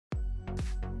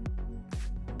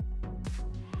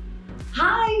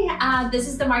Hi, this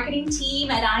is the marketing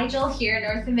team at IGEL here in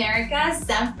North America,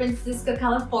 San Francisco,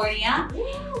 California.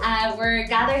 We're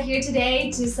gathered here today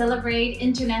to celebrate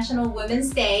International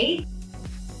Women's Day.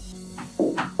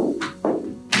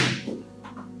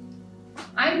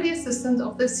 I'm the assistant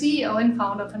of the CEO and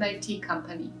founder of an IT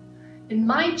company. In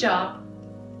my job,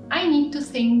 I need to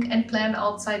think and plan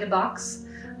outside the box.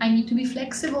 I need to be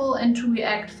flexible and to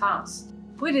react fast.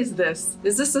 What is this?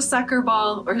 Is this a soccer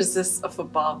ball or is this a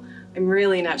football? I'm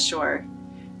really not sure.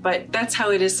 But that's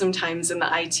how it is sometimes in the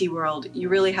IT world. You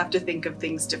really have to think of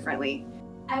things differently.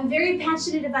 I'm very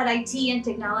passionate about IT and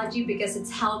technology because it's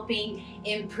helping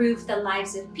improve the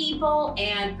lives of people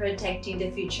and protecting the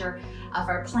future of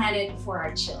our planet for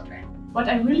our children. What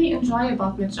I really enjoy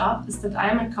about my job is that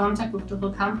I'm in contact with the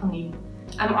whole company.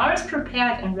 I'm always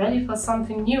prepared and ready for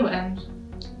something new and...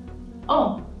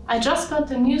 Oh, I just got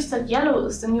the news that yellow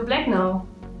is the new black now.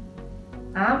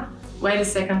 Wait a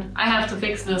second, I have to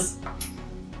fix this.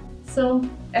 So,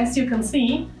 as you can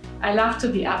see, I love to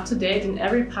be up to date in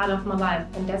every part of my life,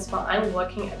 and that's why I'm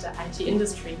working at the IT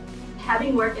industry.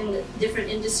 Having worked in different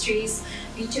industries,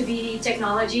 B2B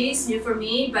technology is new for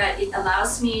me, but it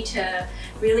allows me to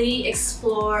really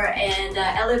explore and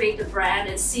elevate the brand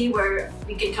and see where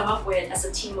we can come up with as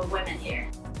a team of women here.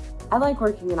 I like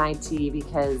working in IT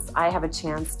because I have a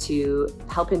chance to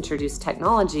help introduce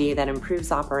technology that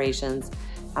improves operations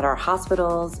at our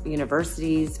hospitals,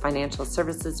 universities, financial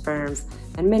services firms,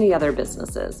 and many other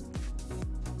businesses.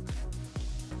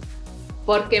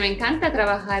 Porque me encanta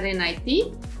trabajar en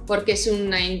IT, porque es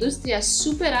una industria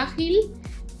súper ágil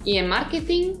y en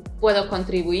marketing puedo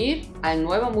contribuir al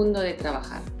nuevo mundo de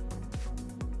trabajar.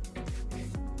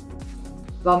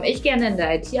 Warum ich gerne in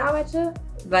der IT arbeite?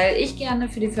 Weil ich gerne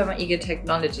für die Firma IGEL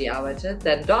Technology arbeite,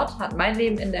 denn dort hat mein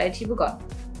Leben in der IT begonnen.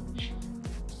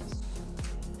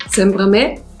 Sembra a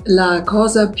me, la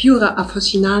cosa più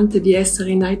affascinante di essere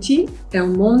in IT è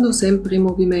un mondo sempre in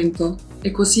movimento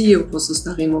e così io posso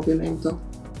stare in movimento.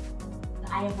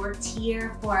 I have worked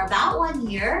here for about 1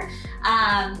 year.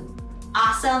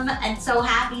 Awesome and so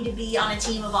happy to be on a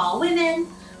team of all women.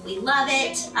 We love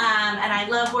it, and I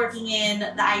love working in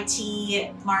the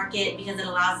IT market because it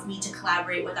allows me to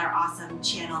collaborate with our awesome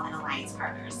channel and alliance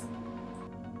partners.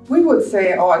 We would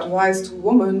say our advice to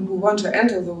women who want to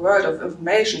enter the world of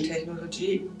information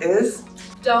technology is: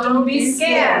 Don't be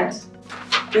scared!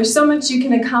 There's so much you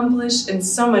can accomplish and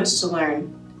so much to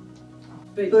learn.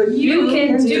 But you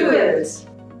can do it!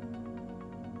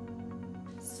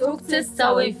 Sukces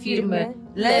całej firmy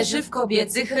leży w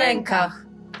kobiecych rękach.